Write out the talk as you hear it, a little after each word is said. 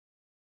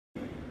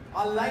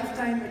our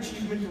Lifetime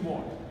Achievement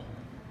Award.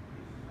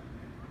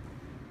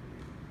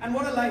 And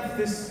what a life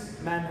this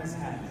man has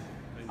had.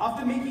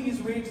 After making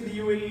his way to the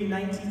UAE in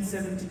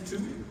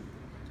 1972,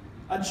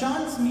 a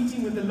chance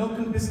meeting with a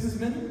local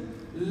businessman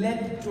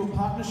led to a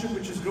partnership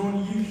which has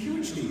grown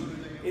hugely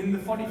in the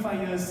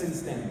 45 years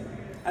since then.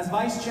 As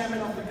vice chairman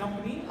of the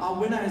company, our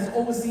winner has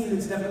overseen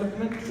its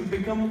development to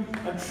become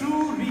a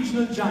true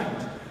regional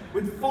giant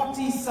with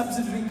 40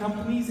 subsidiary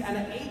companies and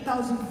an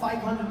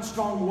 8,500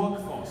 strong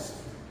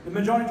workforce, the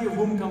majority of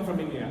whom come from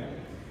India.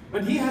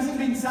 But he hasn't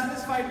been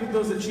satisfied with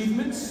those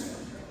achievements.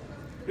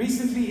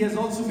 Recently, he has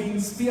also been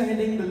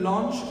spearheading the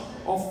launch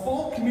of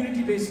 4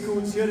 community-based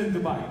schools here in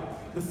Dubai,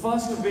 the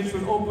first of which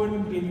will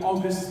open in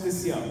August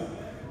this year.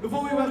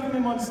 Before we welcome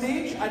him on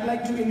stage, I'd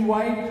like to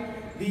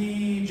invite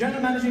the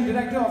General Managing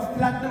Director of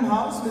Platinum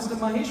House, Mr.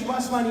 Mahesh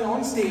Vaswani,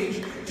 on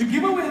stage to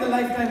give away the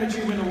Lifetime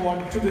Achievement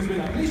Award to this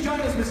winner. Please join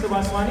us, Mr.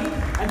 Vaswani,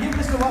 and give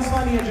Mr.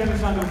 Vaswani a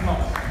generous round of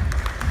applause.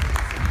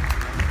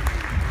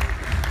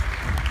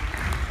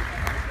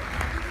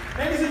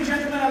 Ladies and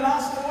gentlemen, our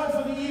last award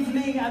for the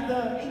evening at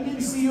the Indian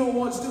CEO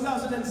Awards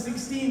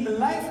 2016, the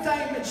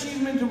Lifetime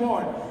Achievement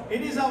Award.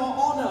 It is our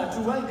honor to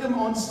welcome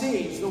on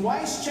stage the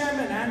Vice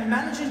Chairman and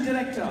Managing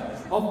Director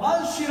of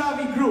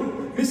Shirawi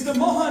Group, Mr.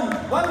 Mohan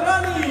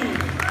Valrani.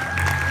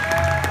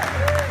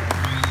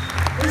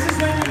 This is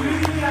when you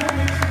really have to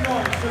make some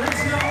noise. So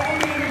let's hear all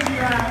the energy you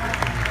have.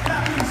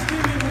 Clapping,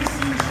 screaming,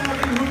 whistling,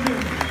 shouting,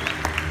 hooting.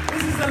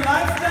 This is the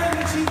Lifetime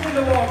Achievement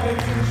Award,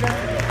 ladies and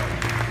gentlemen.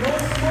 No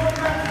small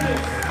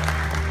matters.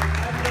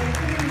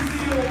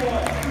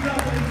 Award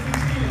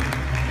 2016.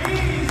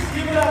 Please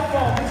give it up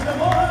for Mr.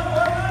 Mohan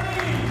Valrani.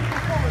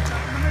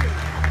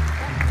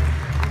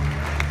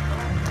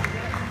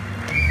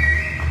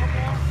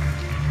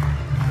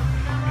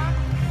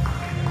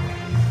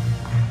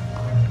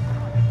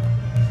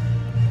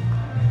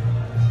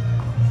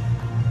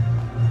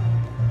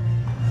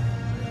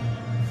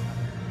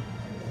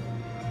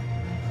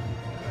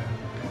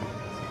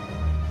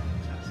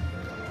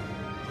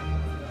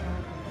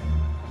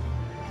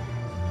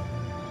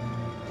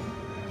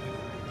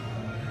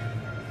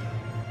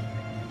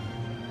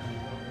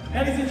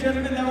 Ladies and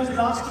gentlemen, that was the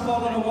last of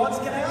all our awards.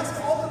 Can I ask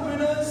all the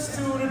winners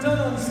to return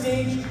on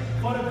stage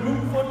for a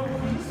group photo,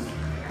 please?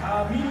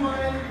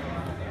 Meanwhile,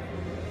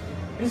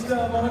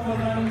 Mr. Mohan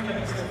Valrani, can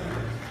I step in?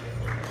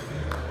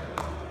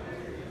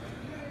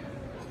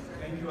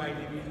 Thank you,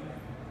 ITV.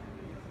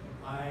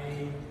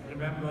 I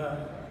remember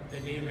the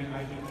day when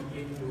ITV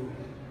came to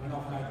one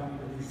of my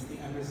companies, the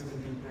MS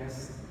Printing Press,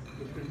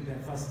 to print their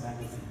first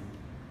magazine.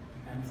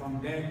 And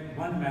from that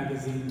one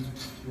magazine,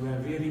 you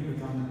have really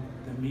become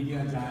the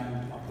media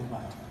giant of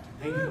Dubai.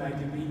 Thank you,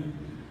 ITV.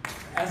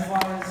 As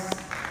far as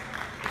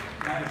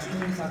my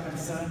achievements are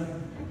concerned,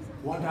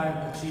 what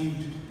I've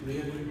achieved,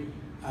 really,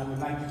 I would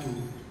like to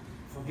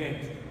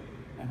forget.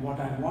 And what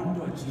I want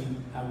to achieve,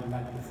 I would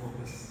like to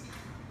focus.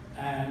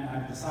 And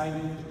I've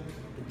decided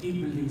to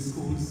keep building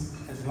schools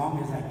as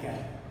long as I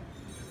can.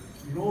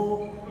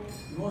 No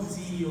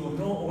CEO,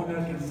 no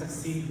owner can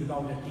succeed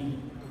without a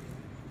team.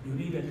 You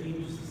need a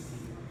team to succeed.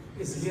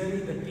 It's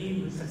really the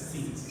team who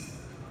succeeds.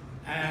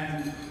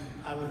 And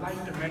I would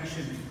like to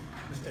mention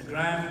Mr.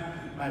 Graham,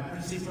 my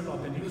principal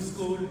of the new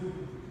school,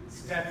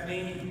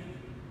 Stephanie,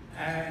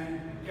 and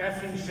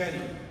Catherine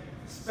Sherry.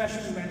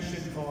 Special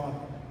mention for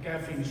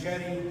Catherine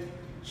Sherry.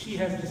 She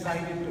has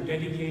decided to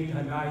dedicate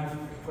her life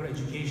for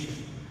education.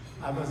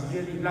 I was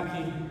really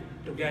lucky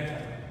to get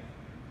her.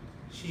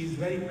 She is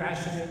very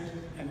passionate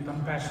and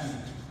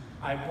compassionate.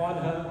 I call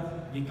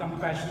her the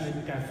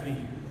compassionate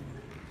Catherine.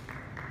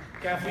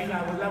 Catherine,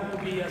 I would love to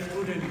be a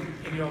student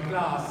in your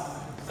class,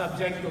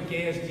 subject to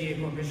KSDA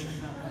permission.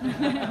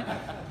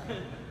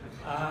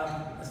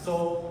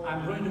 So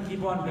I'm going to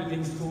keep on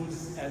building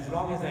schools as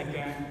long as I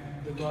can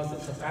because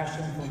it's a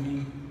passion for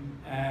me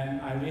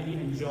and I really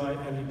enjoy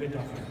every bit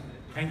of it.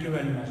 Thank you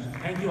very much.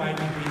 Thank you,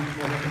 ITV,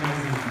 for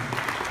recognizing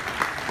me.